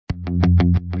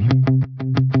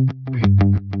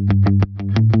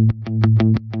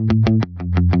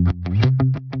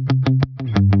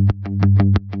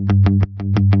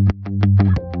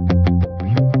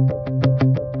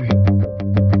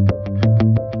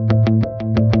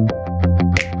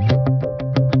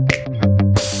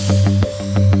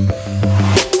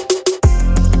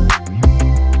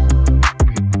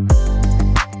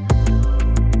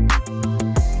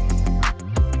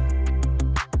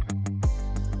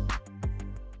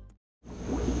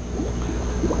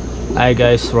Hi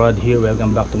guys, Rod here.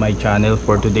 Welcome back to my channel.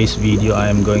 For today's video, I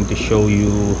am going to show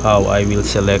you how I will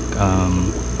select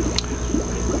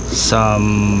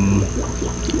some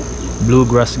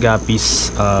bluegrass guppies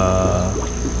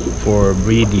for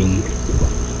breeding,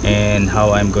 and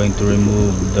how I'm going to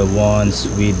remove the ones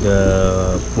with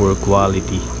the poor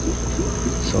quality.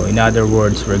 So in other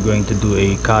words, we're going to do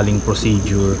a culling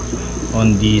procedure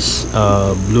on these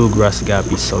bluegrass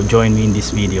guppies. So join me in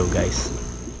this video, guys.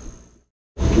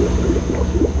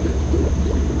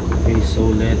 Okay, so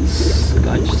let's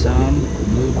catch some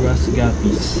bluegrass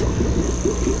guppies.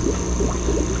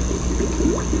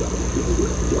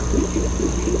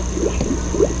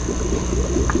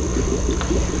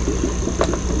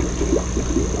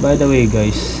 By the way,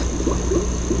 guys,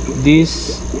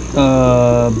 this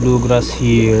bluegrass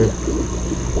here,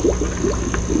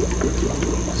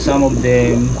 some of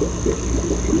them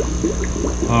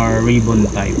are ribbon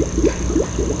type,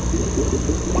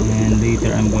 and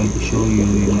later I'm going to show you.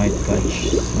 You might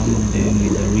catch some of them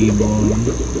with a ribbon.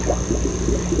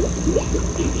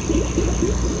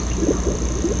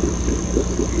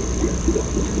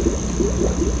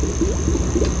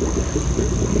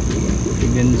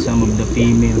 Even some of the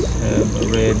females have a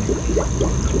red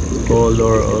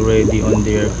color already on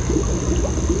their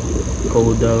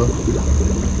caudal.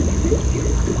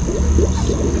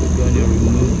 So we're going to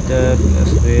remove that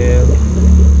as well.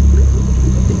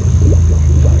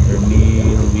 Another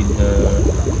male with the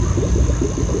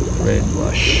red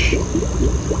wash.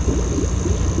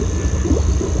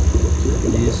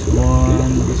 This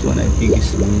one I think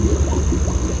is good.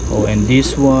 Oh, and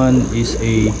this one is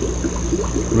a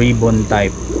ribbon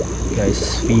type,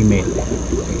 guys, female.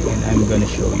 Okay, and I'm gonna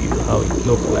show you how it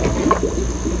look like.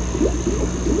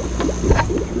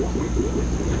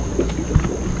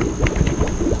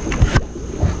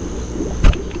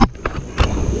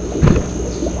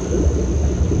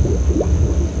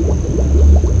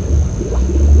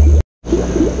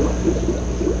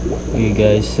 Okay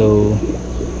guys, so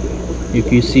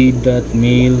if you see that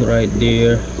male right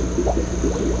there,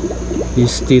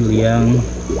 he's still young.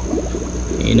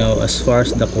 You know, as far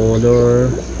as the color,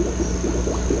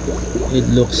 it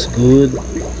looks good.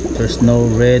 There's no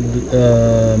red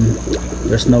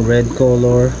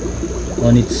color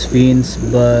on its fins,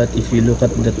 but if you look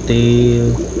at the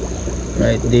tail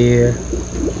right there,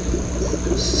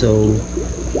 so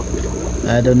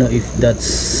I don't know if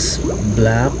that's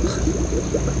black,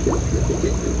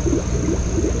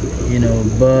 you know,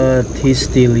 but he's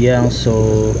still young,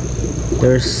 so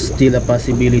there's still a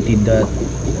possibility that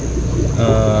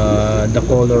the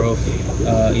color of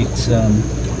its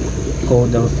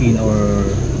caudal fin or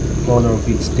color of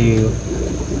its tail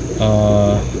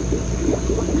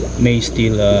may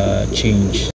still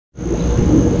change.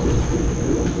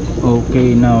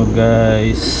 Okay, now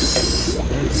guys,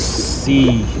 let's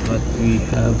see what we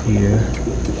have here.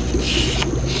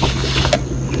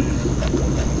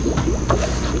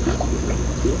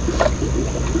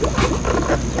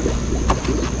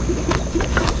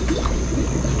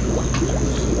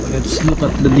 Let's look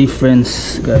at the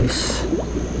difference, guys.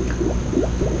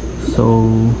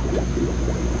 So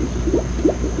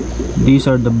these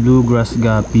are the bluegrass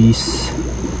guppies,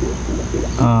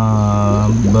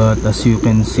 but as you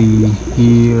can see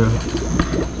here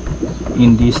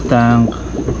in this tank,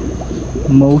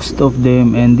 most of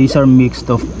them, and these are mixed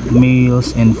of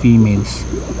males and females.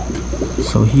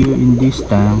 So here in this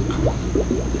tank,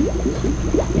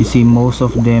 you see most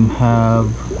of them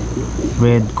have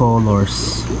red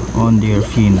colors on their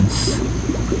fins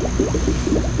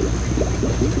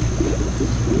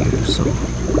here. So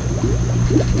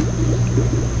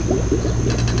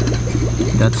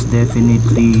that's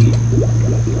definitely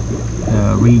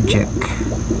a reject.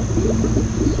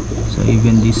 So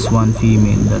even this one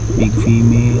female, that big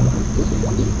female,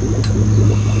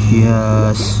 she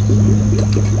has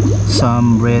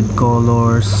some red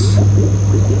colors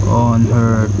on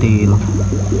her tail.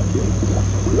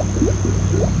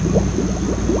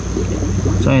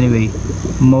 So anyway,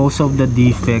 most of the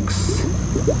defects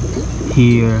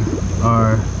here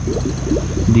are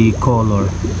the color.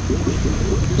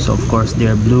 So of course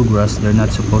they're bluegrass, they're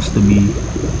not supposed to be,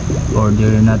 or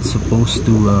they're not supposed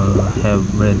to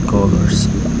have red colors.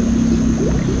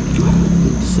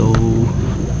 So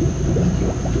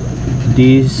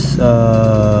these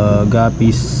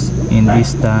guppies in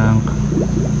this tank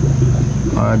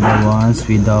are the ones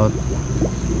without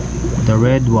the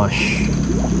red wash,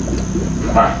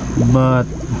 but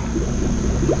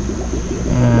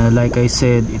like I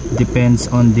said, it depends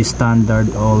on the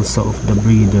standard also of the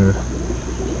breeder,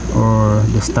 or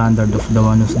the standard of the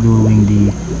one who's doing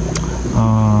the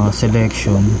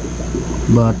selection.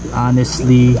 but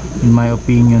honestly, in my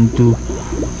opinion too,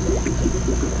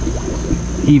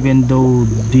 even though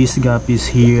these guppies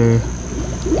here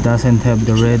doesn't have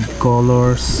the red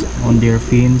colors on their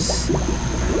fins,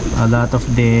 a lot of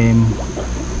them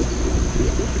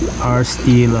are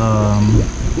still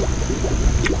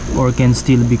or can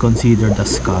still be considered a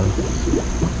skull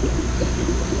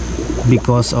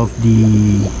because of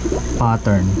the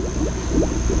pattern.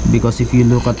 Because if you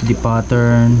look at the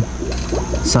pattern,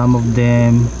 some of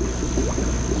them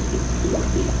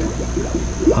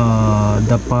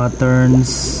the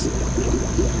patterns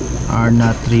are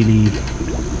not really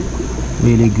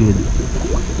good,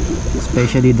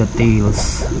 especially the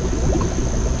tails.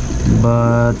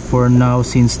 But for now,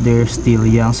 since they're still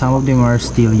young, some of them are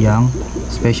still young,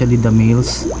 especially the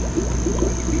males,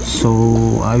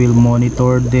 so I will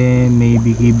monitor them,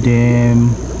 maybe give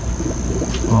them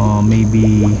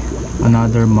maybe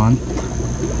another month,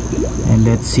 and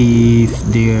let's see if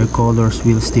their colors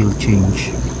will still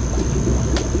change.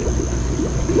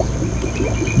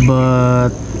 But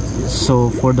so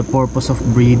for the purpose of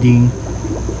breeding,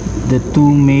 the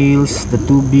two males, the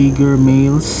two bigger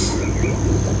males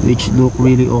which look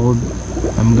really old,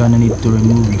 I'm gonna need to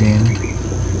remove them.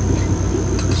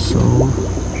 So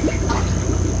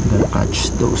I'm gonna catch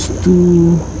those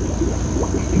two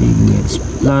big males.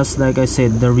 Plus, like I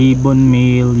said, the ribbon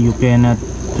male, you cannot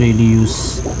really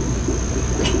use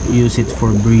it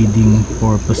for breeding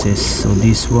purposes. So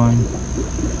this one,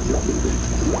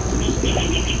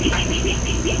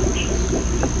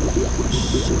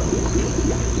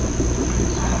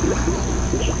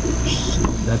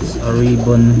 that's a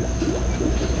ribbon,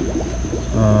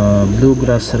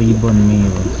 bluegrass ribbon male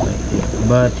right there,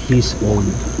 but he's old.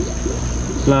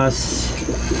 Plus,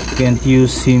 can't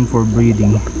use him for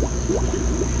breeding.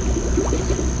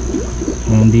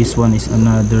 And this one is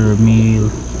another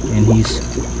male, and he's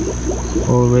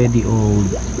already old,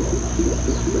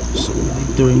 so I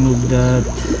need to remove that.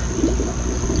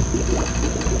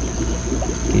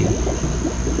 Okay,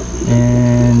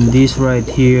 and this right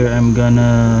here, I'm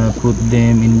gonna put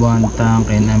them in one tank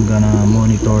and I'm gonna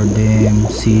monitor them,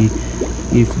 see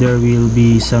if there will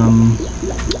be some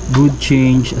good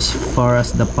change as far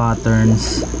as the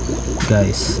patterns,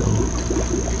 guys. So,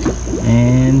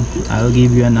 and I'll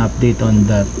give you an update on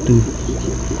that too.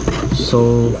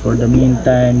 So for the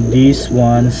meantime, these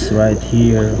ones right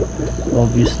here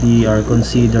obviously are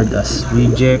considered as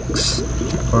rejects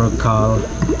or cull,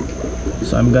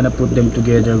 so I'm gonna put them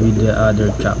together with the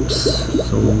other chops,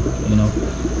 so you know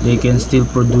they can still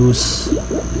produce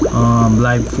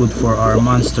live food for our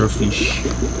monster fish.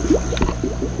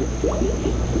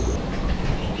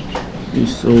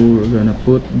 So we're gonna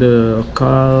put the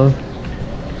cull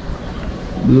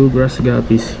bluegrass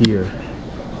guppies here.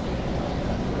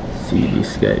 See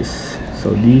these guys.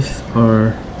 So these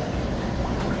are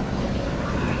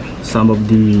some of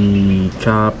the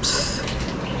chops,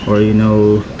 or you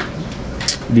know,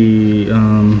 the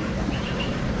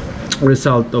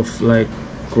result of like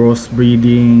cross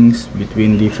breedings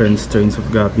between different strains of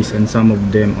guppies, and some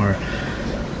of them are,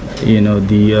 you know,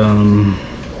 the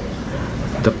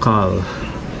cull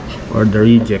or the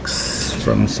rejects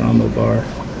from some of our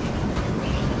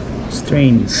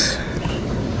strains.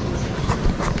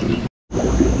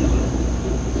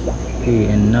 Okay,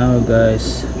 and now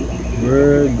guys,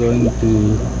 we're going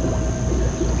to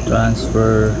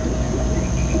transfer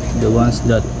the ones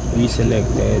that we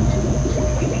selected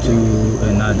to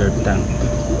another tank.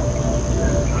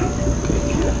 Okay,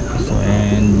 so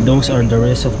and those are the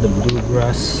rest of the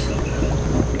bluegrass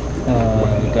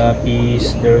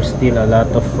guppies. There's still a lot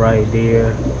of fry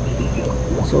there,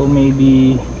 so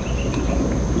maybe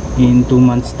in 2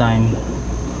 months time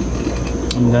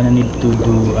I'm gonna need to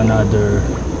do another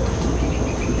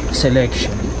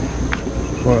selection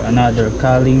for another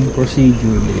culling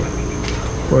procedure there.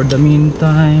 For the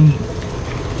meantime,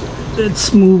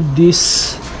 let's move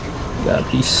this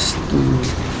guppies to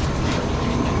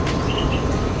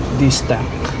this tank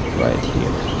right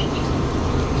here.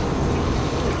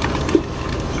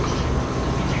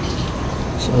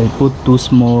 So I put 2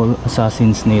 small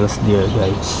assassin snails there,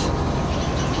 guys,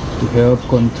 to help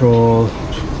control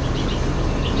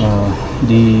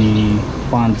the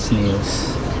pond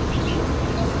snails.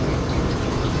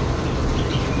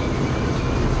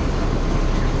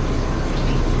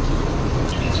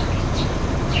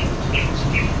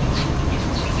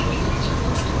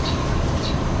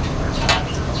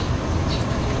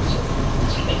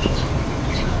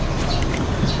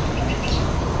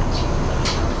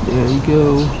 There you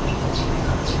go.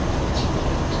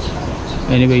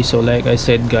 Anyway, so like I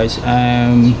said, guys,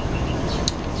 I'm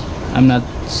I'm not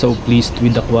so pleased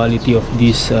with the quality of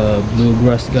these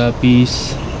bluegrass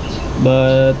guppies,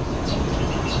 but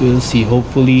we'll see.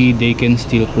 Hopefully they can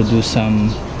still produce some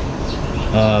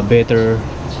better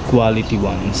quality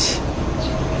ones,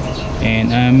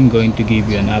 and I'm going to give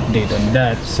you an update on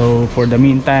that. So for the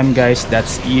meantime guys,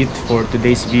 that's it for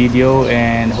today's video,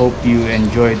 and hope you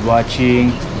enjoyed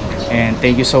watching, and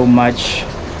thank you so much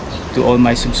to all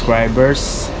my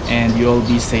subscribers, and you all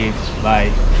be safe.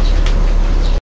 Bye.